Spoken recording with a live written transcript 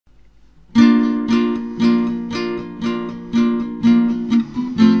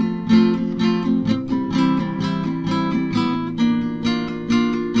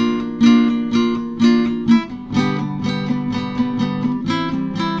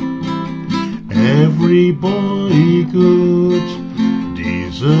Every boy good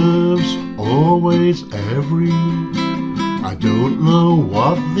deserves always every. I don't know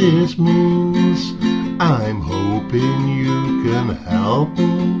what this means. I'm hoping you can help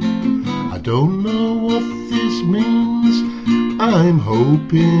me. I don't know what this means. I'm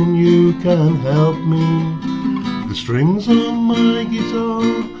hoping you can help me. The strings on my guitar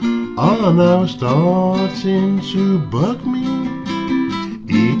are now starting to bug me.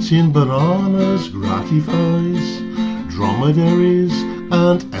 Eating bananas gratifies dromedaries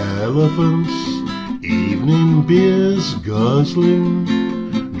and elephants. Evening beers guzzling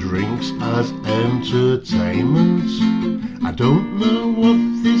drinks as entertainment. I don't know what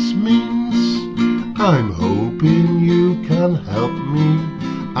this means. I'm hoping you can help me.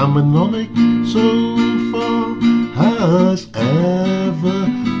 A mnemonic so far has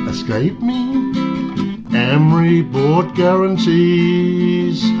ever escaped me. Emery board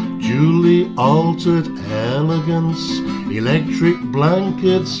guarantees duly altered elegance. Electric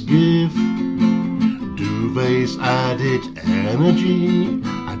blankets give duvets added energy.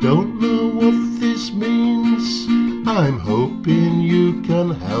 I don't know what this means. I'm hoping you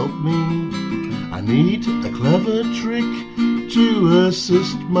can help me. I need a clever trick to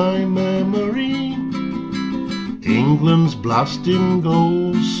assist my memory. England's blasting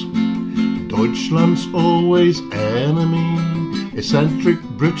goals, Deutschland's always enemy. Eccentric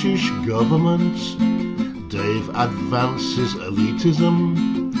British government, Dave advances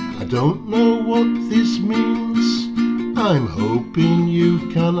elitism. I don't know what this means. I'm hoping you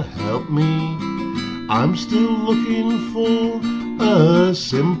can help me. I'm still looking for a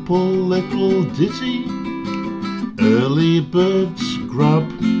simple little ditty. Early birds grab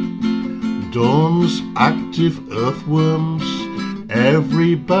dawn's active earthworms.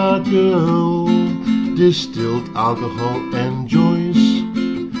 Every bad girl distilled alcohol enjoys.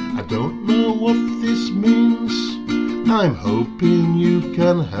 I don't know what this means. I'm hoping you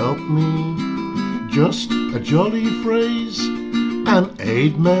can help me. Just a jolly phrase, an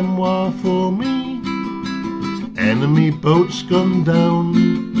aid memoir for me. Enemy boats gone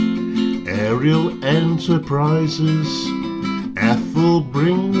down, aerial enterprises. Ethel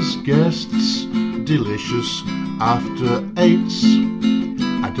brings guests, delicious after eights.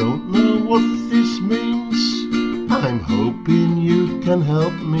 I don't know what this means. I'm hoping you can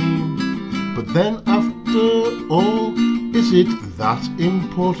help me. But then after all, is it that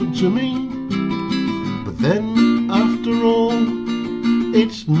important to me? But then after all,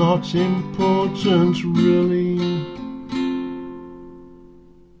 it's not important really.